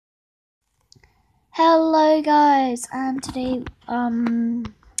Hello guys, and today I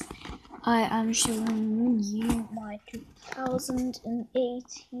am showing you my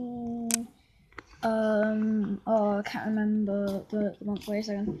 2018 I can't remember the month. Wait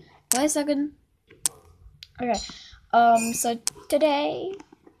a second. Okay. So today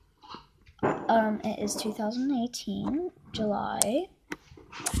it is 2018 July,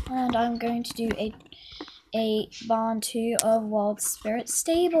 and I'm going to do a barn tour of Wild Spirit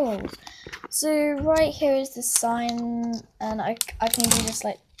Stables. So right here is the sign, and I can easily just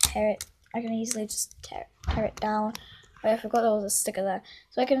like tear it. I can easily just tear it down. Wait, I forgot there was a sticker there.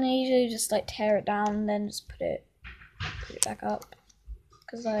 So I can easily just like tear it down and then just put it back up,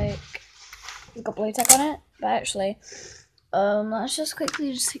 because like it's got blue tack on it. But actually, let's just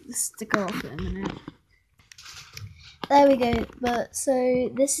quickly just take the sticker off in a minute. There we go. But so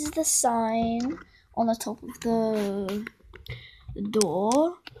this is the sign on the top of the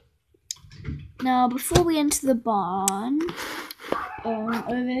door. Now, before we enter the barn,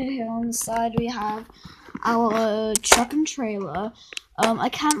 over here on the side we have our truck and trailer. I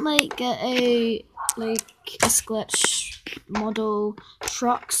can't get a Schleich model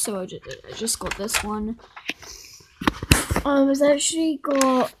truck, so I just got this one. It's actually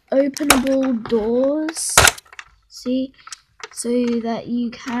got openable doors. See, so that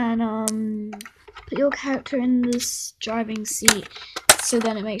you can put your character in this driving seat. So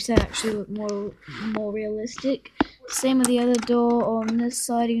then it makes it actually look more realistic. Same with the other door on this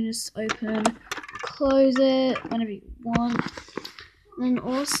side. You can just open, close it whenever you want. And then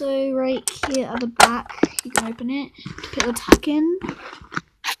also right here at the back, you can open it to put your tack in.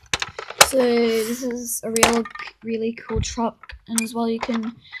 So this is a really cool truck, and as well you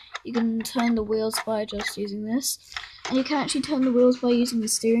can turn the wheels by just using this, and you can actually turn the wheels by using the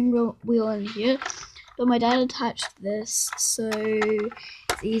steering wheel in here. But my dad attached this, so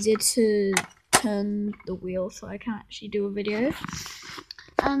it's easier to turn the wheel, so I can actually do a video.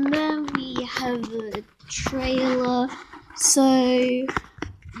 And then we have the trailer. So,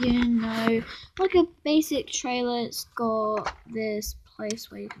 like a basic trailer, it's got this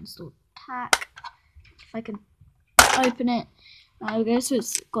place where you can store tack. If I can open it, okay, so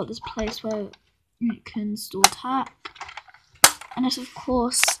it's got this place where you can store tack. And this, of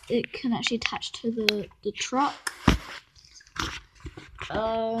course, it can actually attach to the truck.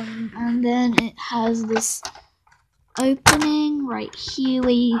 And then it has this opening right here,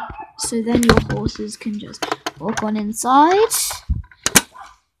 so then your horses can just walk on inside.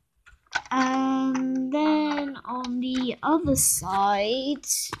 And then on the other side,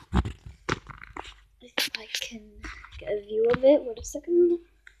 if I can get a view of it, wait a second.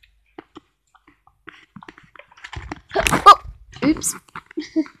 Oh, oops.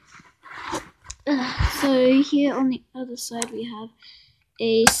 So here on the other side we have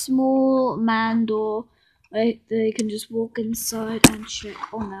a small man door where they can just walk inside and check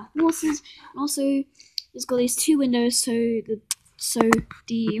on their horses. And also it's got these two windows so the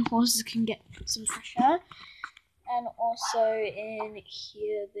horses can get some fresh air. And also in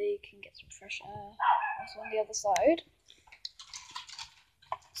here they can get some fresh air also on the other side.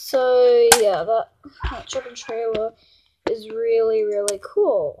 So yeah, that truck and trailer is really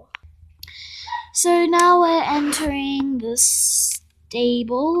cool. So now we're entering the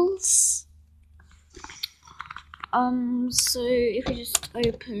stables. So if we just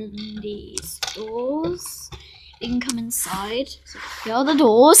open these doors, you can come inside. So here are the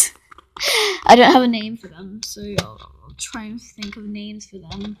doors. I don't have a name for them, so I'll try and think of names for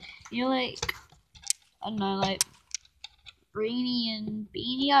them. You know, like, I don't know, like Brainy and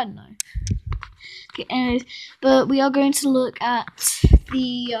Beanie, I don't know. Okay, anyways, but we are going to look at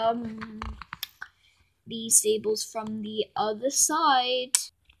the stables from the other side.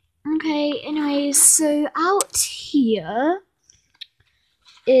 Okay, anyways, so out here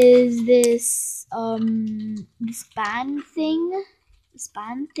is this band thing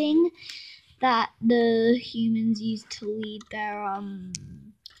that the humans use to lead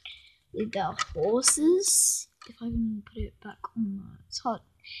their horses. If I can put it back on, it's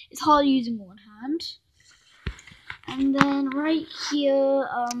hard using one hand. And then right here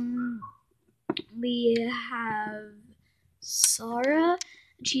we have Sarah,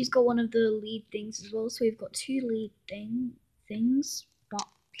 and she's got one of the lead things as well. So we've got two lead things,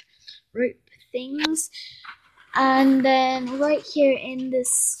 rope things. And then right here in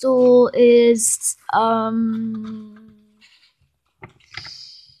this stall is I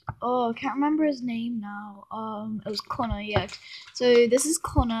can't remember his name now. It was Connor, yeah. So this is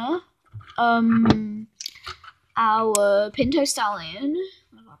Connor, our Pinto Stallion.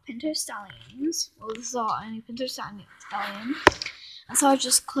 One of our Pinto Stallions. Well, this is our only Pinto Stallion. And so I'm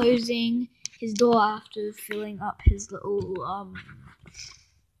just closing his door after filling up his little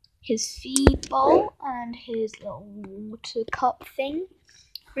his feed bowl and his little water cup thing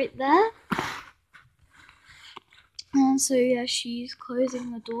right there. And so yeah, she's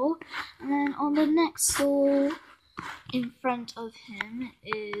closing the door, and then on the next stall in front of him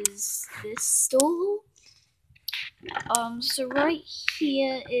is this stall. So right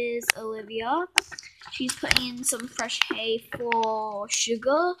here is Olivia. She's putting in some fresh hay for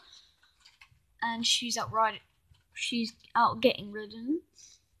Sugar, and she's out getting ridden.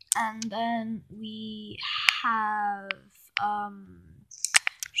 And then we have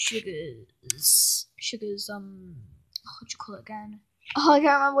Sugar's what do you call it again? Oh, I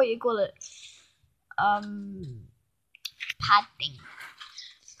can't remember what you call it. Pad thing.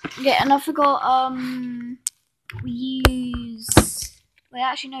 Yeah, and I forgot. We use. Wait,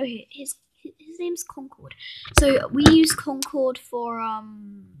 actually no. His name's Concord. So we use Concord for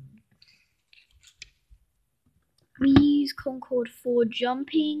We use Concord for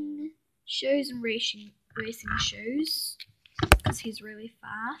jumping shows and racing shows because he's really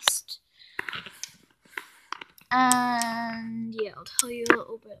fast. And yeah, I'll tell you a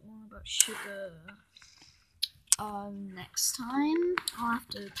little bit more about Sugar next time. I'll have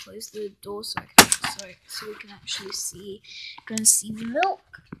to close the door so we can actually see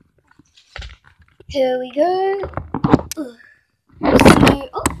milk. Here we go.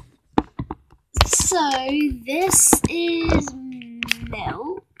 So this is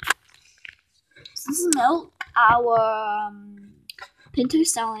milk. This is milk. Our Pinto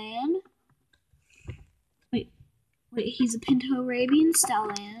Stallion. Wait, he's a Pinto Arabian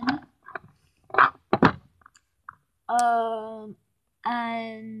Stallion.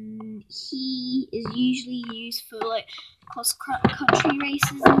 And he is usually used for like cross country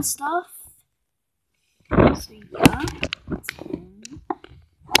races and stuff. So yeah,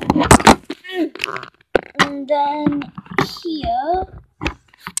 and then here,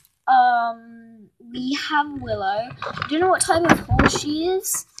 we have Willow. I don't know what type of horse she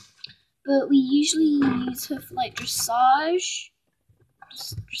is, but we usually use her for like dressage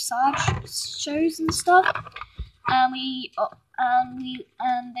shows and stuff. And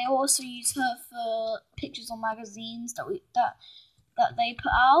they also use her for pictures on magazines that they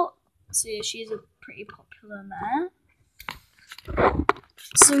put out. So yeah, she is a pretty popular mare.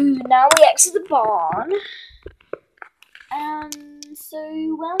 So now we exit the barn. And so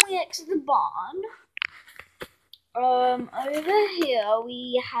when we exit the barn, over here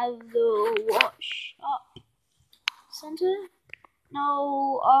we have the wash up center.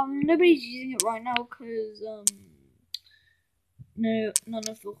 No, nobody's using it right now because no, none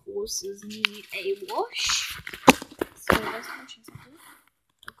of the horses need a wash. So let's mention something.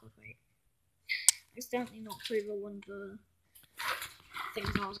 Oh god, wait. I accidentally knocked over one of the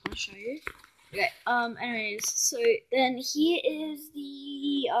things I was going to show you. Okay, anyways, so then here is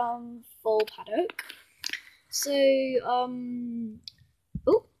the, full paddock. So,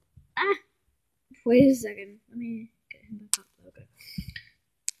 wait a second. Let me get him back up. Okay.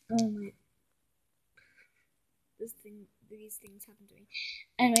 Oh my. These things happen to me.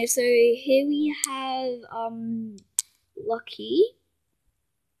 Anyway, so here we have, Lucky.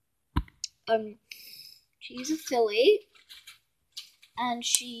 She's a filly. And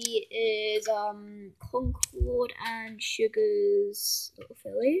she is, Concord and Sugar's little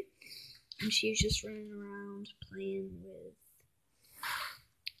filly. And she's just running around playing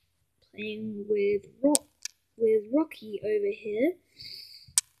with Rocky over here.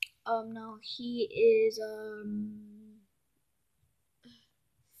 Now he is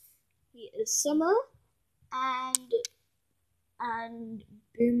Summer and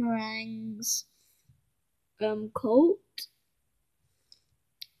Boomerang's colt.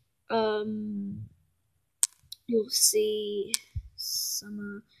 You'll see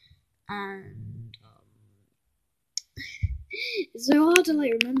Summer and it's so hard to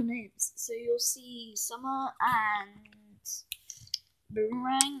like remember names. So you'll see Summer and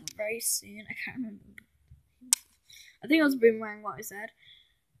Boomerang very soon. I can't remember. I think it was Boomerang what I said.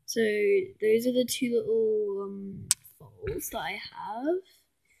 So those are the two little foals that I have.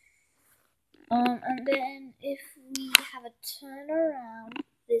 And then if we have a turn around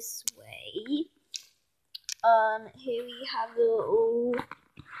this way, here we have the little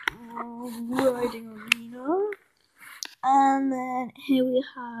riding arena. And then here we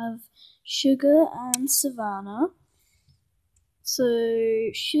have Sugar and Savannah. So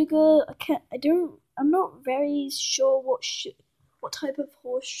Sugar, I'm not very sure what type of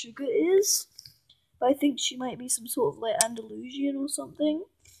horse Sugar is, but I think she might be some sort of like Andalusian or something.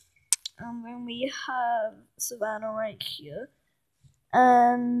 And then we have Savannah right here,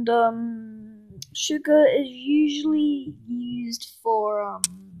 and Sugar is usually used for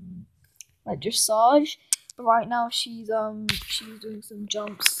like dressage, but right now she's doing some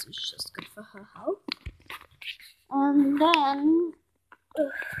jumps. It's just good for her health. And then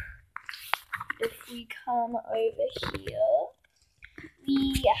if we come over here,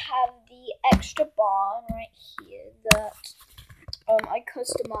 we have the extra barn right here that I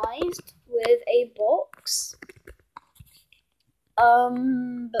customized with a box.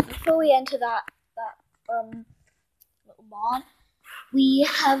 But before we enter that little barn, we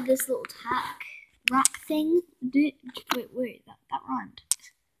have this little rack thing. Wait, that rhymed.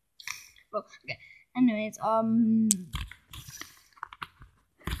 Well, okay. Anyways,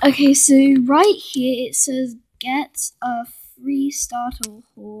 okay, so right here it says get a free starter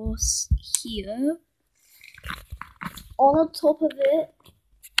horse here. On the top of it,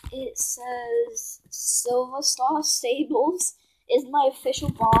 it says Silver Star Stables is my official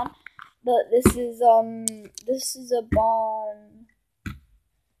barn, but this is a barn.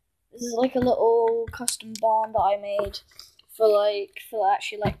 This is like a little custom barn that I made for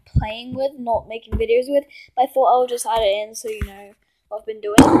actually like playing with, not making videos with. But I thought I'll just add it in so you know what I've been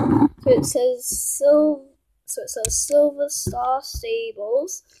doing. So it says Silver Star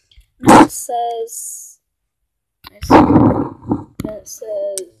Stables. And it says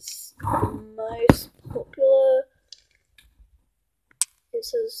most popular. It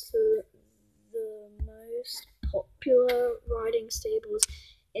says the most popular riding stables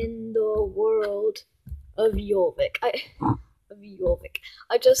in the world of Jorvik.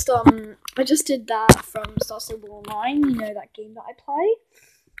 I just did that from Star Stable Online. You know, that game that I play.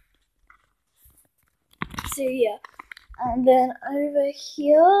 So yeah, and then over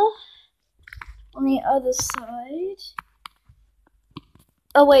here on the other side.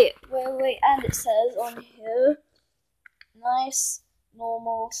 Oh wait, and it says on here, nice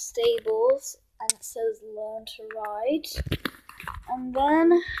normal stables, and it says learn to ride. And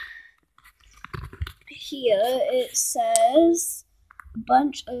then here it says a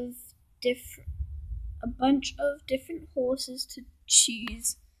bunch of different horses to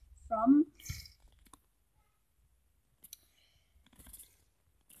choose from.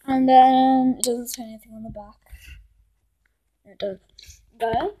 And then it doesn't say anything on the back. It does.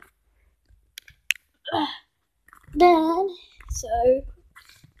 But then so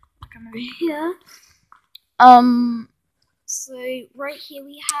come over here. So right here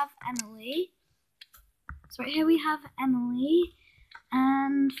we have Emily. So right here we have Emily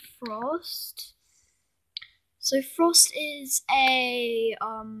and Frost. So Frost is a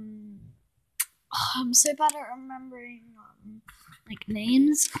I'm so bad at remembering like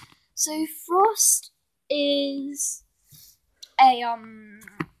names. So Frost is a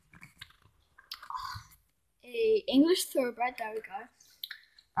English thoroughbred. There we go.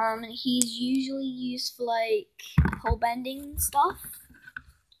 And he's usually used for like pole bending stuff.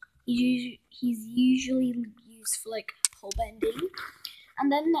 He's usually used for like pole bending.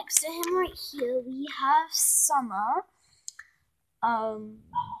 And then next to him right here we have Summer,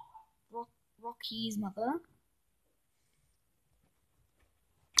 Rocky's mother.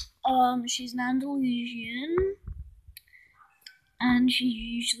 She's an Andalusian, and she's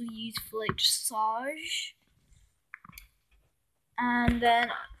usually used for like dressage. And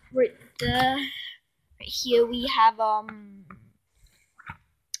then right here we have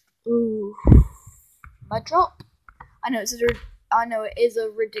Muddrop. I know it is a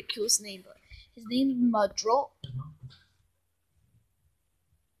ridiculous name, but his name is Muddrop.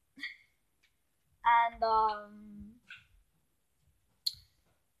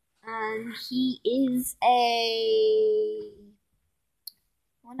 And he is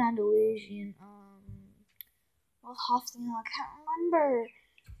one Andalusian. Well, half the name I can't remember.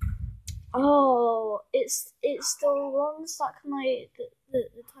 Oh, it's the ones that can like the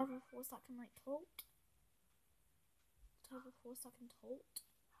type of horse that can like tolt. The type of horse that can tolt.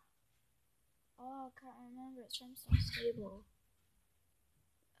 Oh, I can't remember. It's from Star Stable.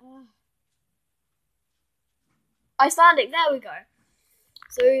 Icelandic. There we go.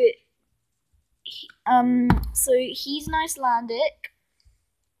 So he's an Icelandic,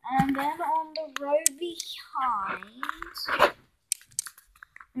 and then on the row behind,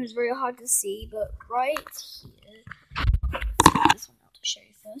 it was very hard to see, but right here, I'll this one out to show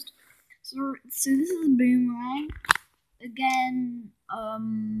you first. So this is Boomerang again.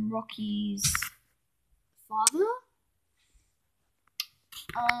 Rocky's father.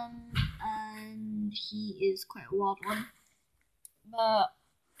 And he is quite a wild one, but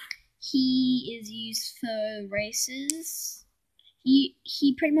he is used for races.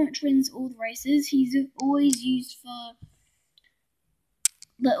 He pretty much wins all the races. He's always used for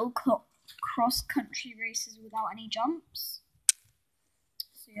little cross-country races without any jumps.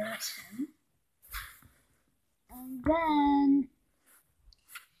 So yeah, that's him. And then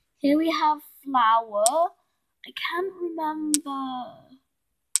here we have Flower. I can't remember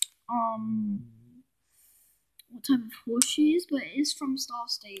what type of horse she is, but it is from Star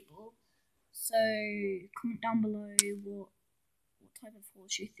Stable. So comment down below what type of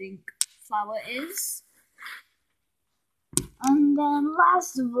horse you think Flower is. And then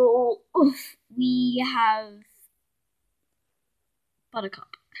last of all, we have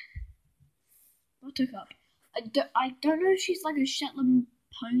Buttercup. I don't know if she's like a Shetland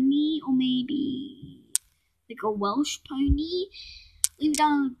pony or maybe like a Welsh pony. Leave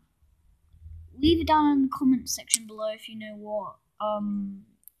it down in the comment section below if you know what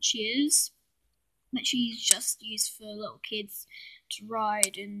she is. But she's just used for little kids to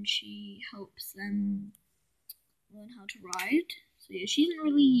ride, and she helps them learn how to ride. So yeah, she isn't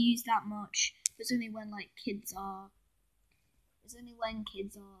really used that much. It's only when kids are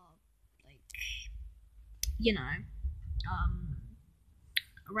like, you know,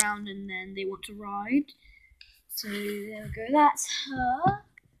 around and then they want to ride. So there we go, that's her.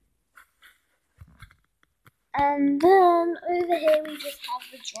 And then over here we just have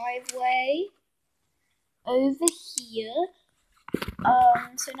the driveway. Over here.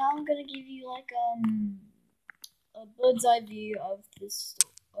 So now I'm gonna give you like a bird's eye view of the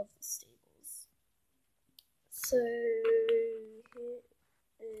stables. So here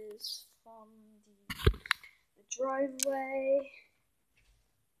is from the driveway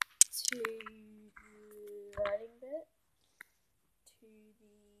to the riding bit to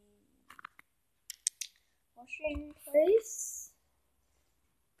the washing place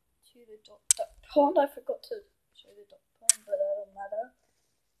to the duck pond. I forgot to show the duck pond, but that don't matter.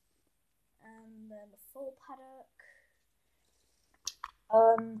 And then the full paddock.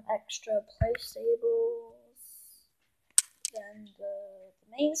 Extra play stables. Then the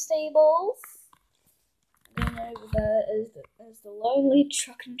main stables. And then over there is the lonely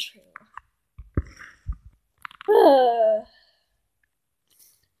truck and trailer.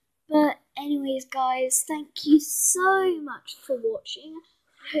 But anyways, guys, thank you so much for watching.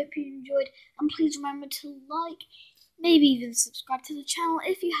 I hope you enjoyed, and please remember to like, maybe even subscribe to the channel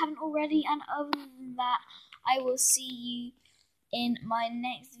if you haven't already. And other than that, I will see you in my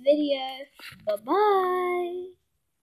next video. Bye bye.